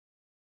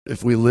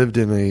If we lived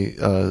in a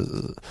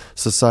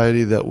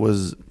society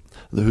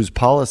whose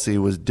policy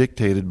was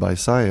dictated by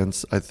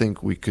science, I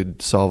think we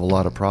could solve a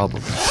lot of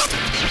problems.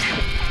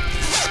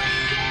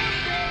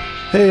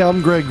 Hey,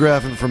 I'm Greg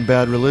Graffin from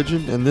Bad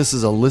Religion, and this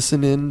is a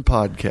Listen In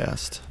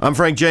podcast. I'm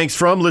Frank Jenks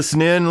from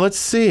Listen In. Let's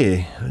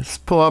see. Let's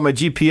pull out my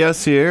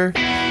GPS here.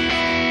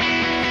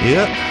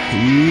 Yep,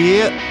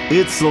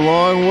 it's a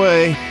long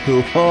way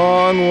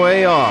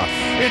off.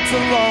 It's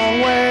a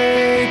long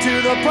way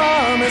to the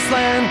promised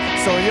land,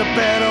 so you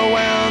better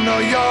well know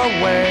your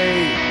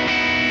way.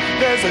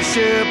 There's a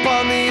ship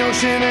on the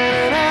ocean and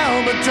an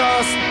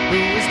albatross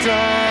who is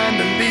trying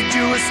to lead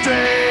you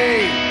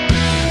astray.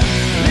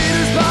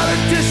 Leaders,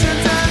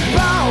 politicians, and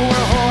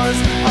power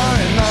whores are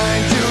in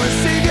line to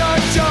receive your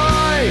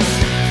choice.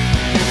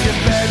 If you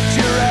bet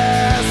your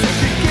ass, if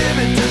you give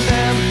it to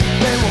them,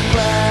 they will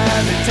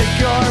gladly take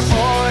your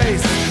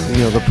voice.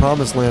 You know, the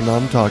promised land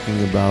I'm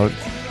talking about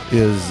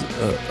is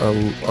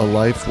a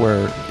life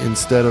where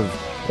instead of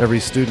every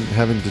student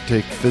having to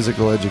take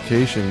physical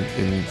education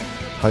in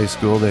high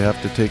school, they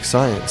have to take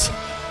science,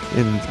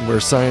 where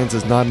science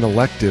is not an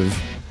elective.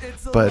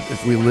 But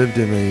if we lived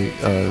in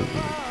a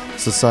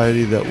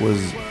society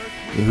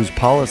whose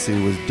policy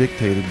was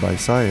dictated by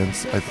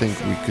science, I think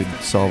we could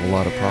solve a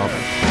lot of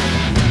problems.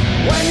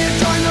 When you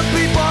join the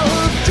people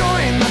who've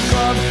joined the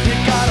club, you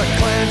gotta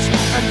clench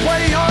and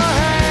play your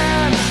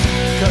hand.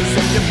 'Cause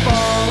if you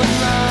fall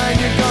in line,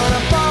 you're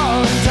gonna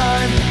fall in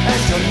time, and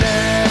you'll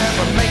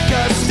never make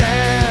a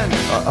stand.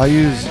 I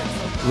use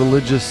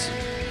religious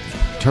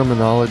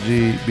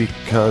terminology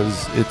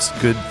because it's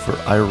good for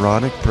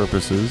ironic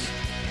purposes.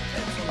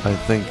 I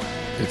think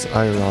it's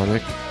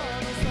ironic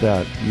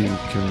that you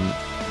can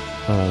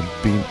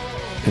be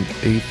an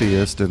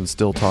atheist and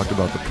still talk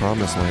about the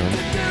promised land.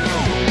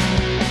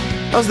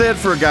 How's that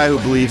for a guy who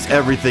believes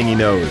everything he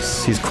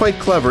knows? He's quite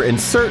clever and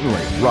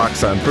certainly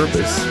rocks on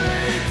purpose.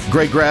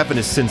 Greg Graffin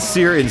is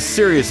sincere and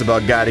serious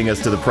about guiding us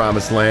to the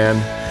promised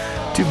land.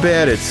 Too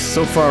bad it's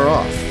so far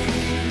off.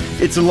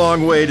 It's a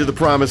long way to the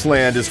promised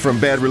land is from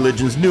Bad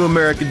Religion's New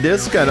American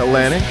Disc on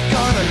Atlantic.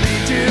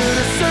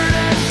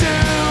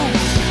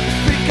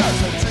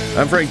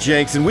 I'm Frank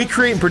Jenks, and we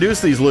create and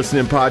produce these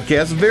Listen-In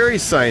podcasts very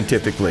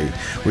scientifically.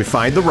 We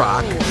find the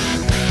rock.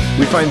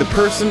 We find the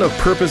person of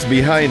purpose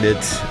behind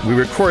it. We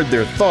record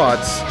their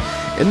thoughts.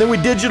 And then we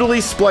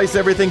digitally splice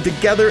everything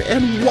together,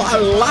 and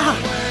voila!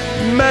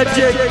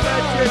 Magic!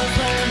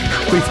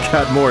 We've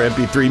got more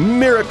MP3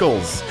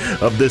 miracles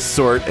of this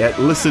sort at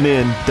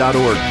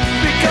listenin.org.